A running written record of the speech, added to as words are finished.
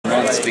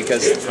points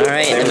because. All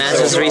right, the match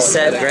was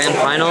reset. Grand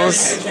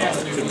finals.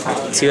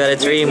 2 out of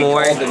 3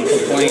 more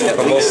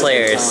for both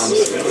players.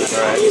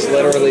 It's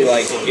literally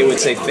like it would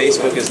say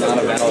Facebook is not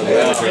a valid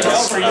web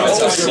address. That's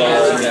how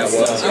slow that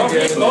was.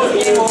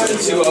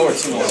 2-0 or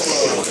 2-1.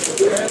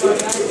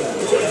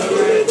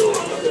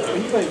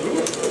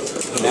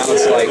 Now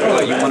it's like,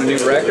 oh, you want a new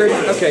record?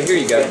 Okay, here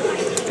you go.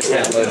 It's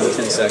downloaded in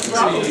 10 seconds.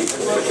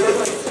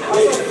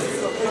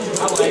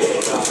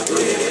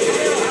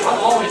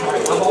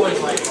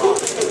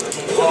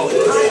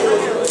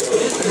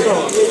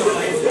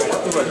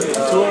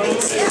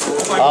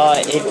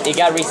 It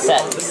got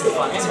reset.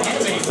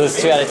 So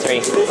it's 2 out of 3.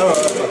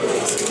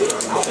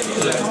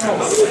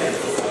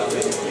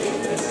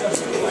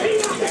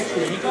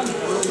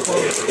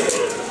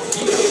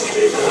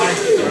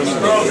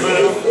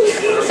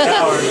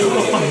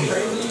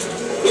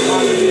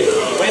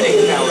 Winning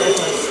power.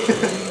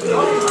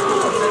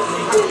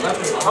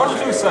 How would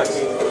you do sex?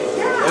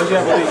 What do you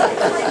have to leave?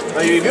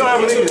 If you don't have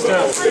to leave, it's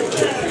tough.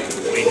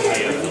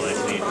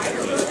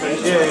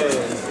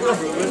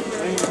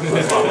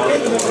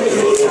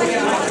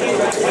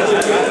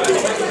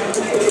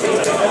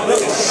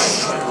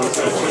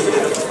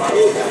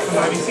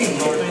 Have you seen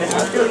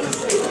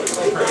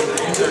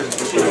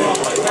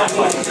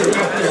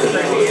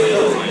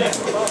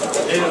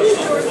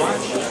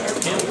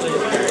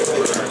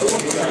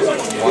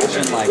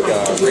Watching like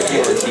Ricky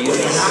Ortiz's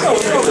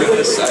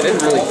Rufus, I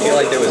didn't really feel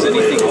like there was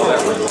anything all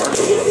that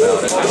remarkable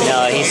about it.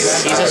 No,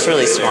 he's just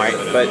really smart.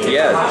 But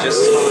yeah,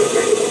 just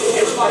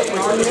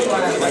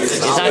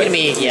he's not gonna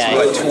be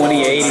what,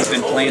 28? He's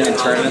been playing in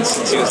tournaments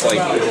since he was like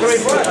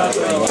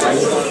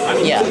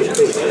yeah.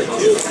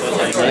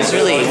 He's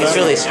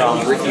really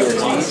strong. Ricky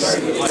Ortiz.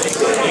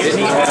 Didn't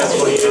he have?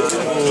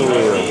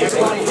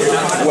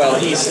 Well,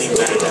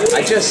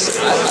 I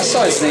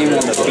saw his name on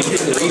the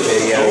B3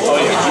 video,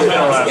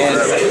 and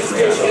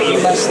he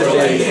must have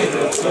been.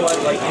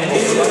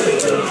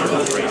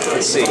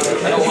 Let's see. I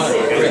don't want to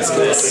risk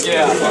this.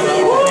 Yeah.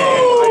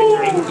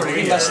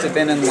 He must have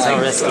been in like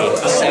 7th,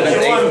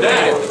 8th grade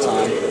at the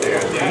time.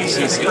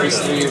 He's 3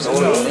 years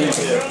older than me.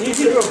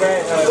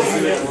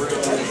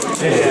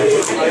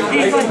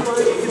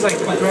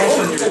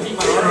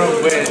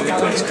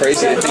 It's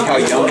crazy to think how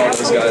young all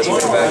those guys were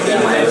back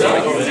then.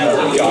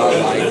 Like,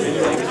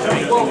 godlike.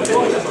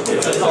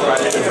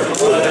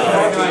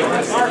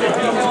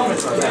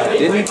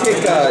 Didn't he pick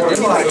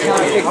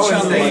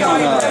Chun-Li on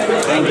Vanguard?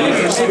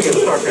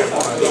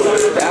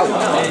 That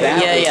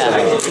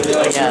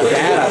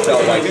I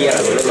felt like he had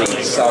a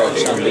really solid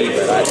Chun-Li,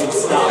 but I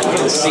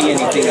didn't see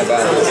anything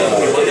about his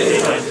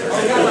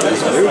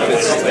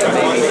Rufus that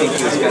made me think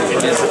he was going to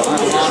miss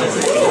lunch.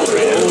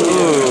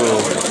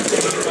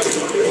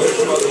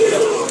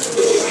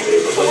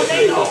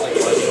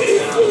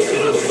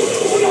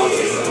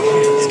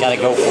 He's got to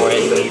go for it.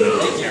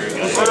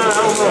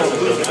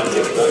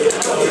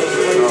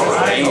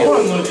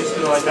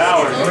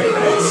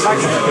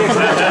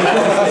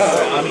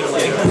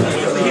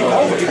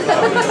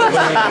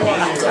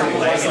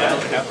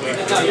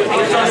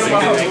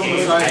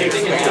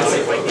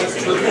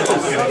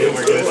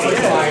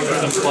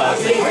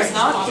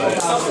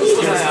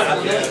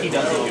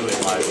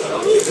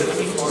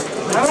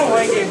 I don't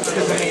like it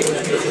because I mean,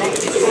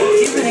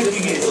 even if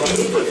you get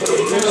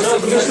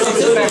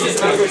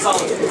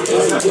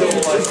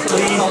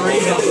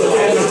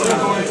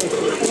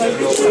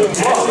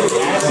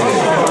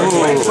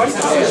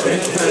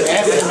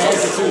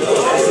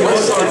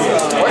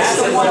What's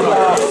the one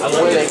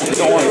where they can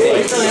go on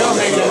dates?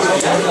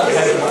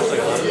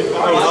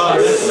 I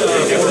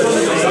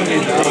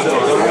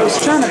was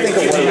trying to think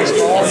of what it was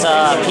called. It's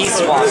Peace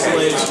Walker.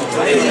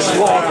 Peace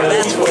Walker,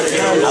 that's what it is.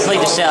 I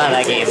played the shit out of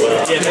that game. It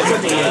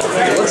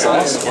looks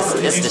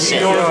awesome. It's the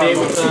shit.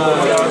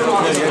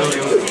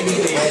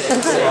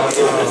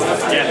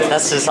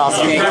 That's just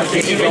awesome.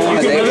 Did you go on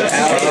a date with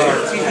Hal?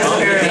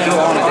 Did you go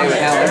on a date with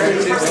Hal?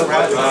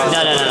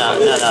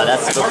 No,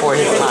 that's before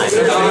his time.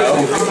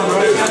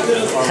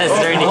 That's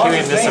during the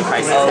Huey Mr.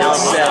 Crisis. Now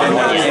it's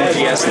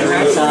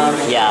GS3 time?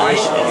 Yeah,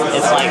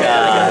 it's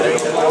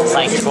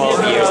like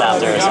 12 years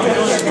after or something.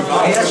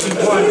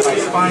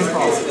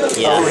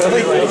 Yeah.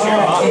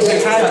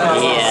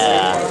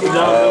 Yeah.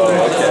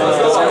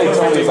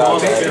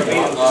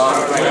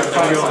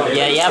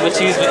 Yeah, you have a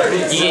choice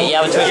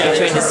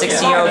between the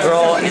 16-year-old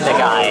girl and the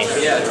guy.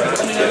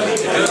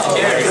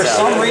 For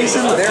some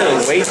reason, there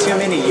are way too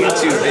many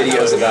YouTube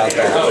videos about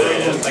that.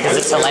 Because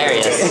it's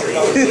hilarious.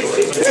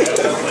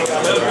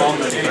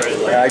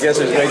 Yeah, I guess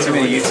there's way too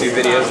many YouTube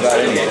videos about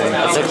anything.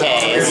 It's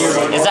okay.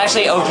 It's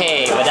actually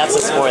okay, but that's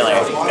a spoiler.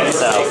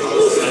 So.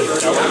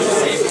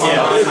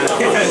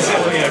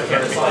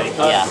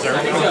 Yeah.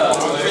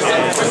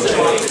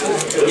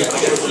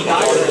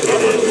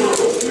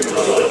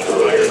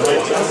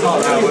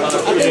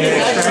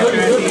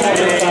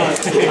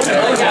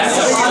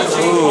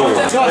 Ooh.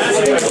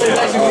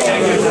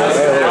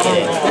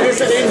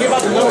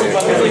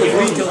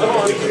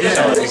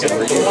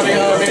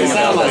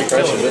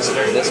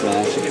 This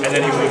match. And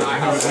then he would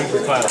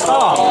file.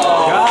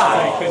 Oh,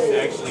 God!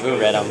 Who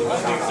read him?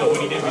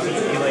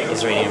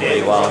 He's reading him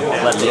pretty well.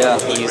 Let me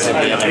use him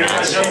in the other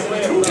match.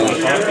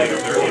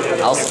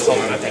 I'll still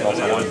take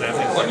also one.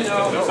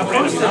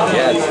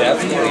 Yeah,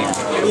 definitely.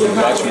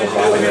 Much more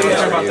violent.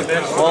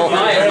 Well,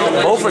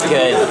 both are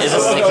good. It's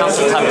just it comes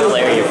from the type of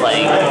player you're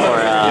playing or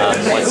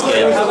what's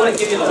good.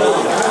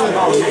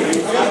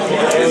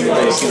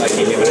 It seemed like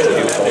he knew what to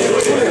do.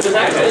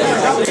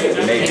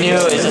 He knew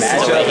it's just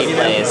the way he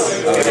plays.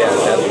 Oh, yeah,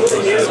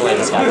 definitely. It's the way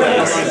this guy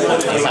plays.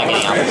 He's not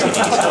getting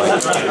opportunities for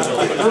it.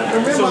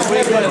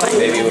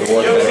 Maybe it would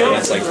work better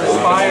against like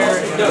Boone.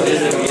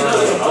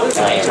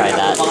 I tried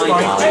that.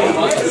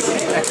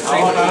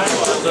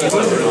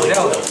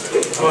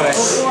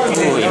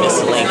 Ooh, he missed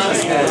the link.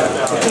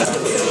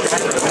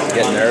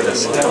 Get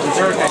nervous.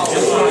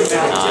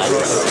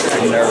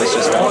 I'm nervous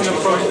just watching.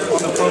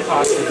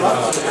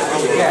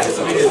 Yeah.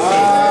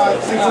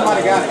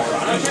 Somebody got it.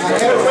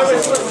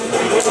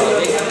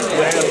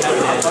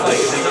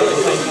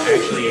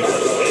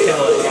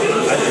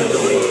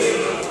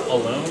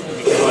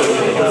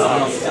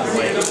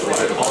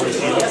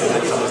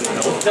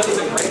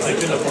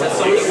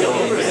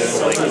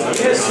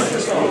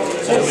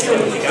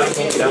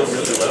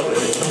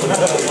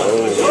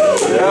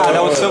 Yeah,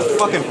 that was so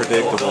fucking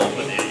predictable.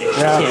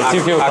 Yeah,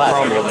 two people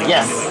crumbled.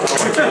 Yes.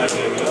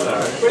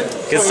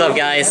 Good stuff,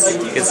 guys.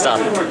 Good stuff.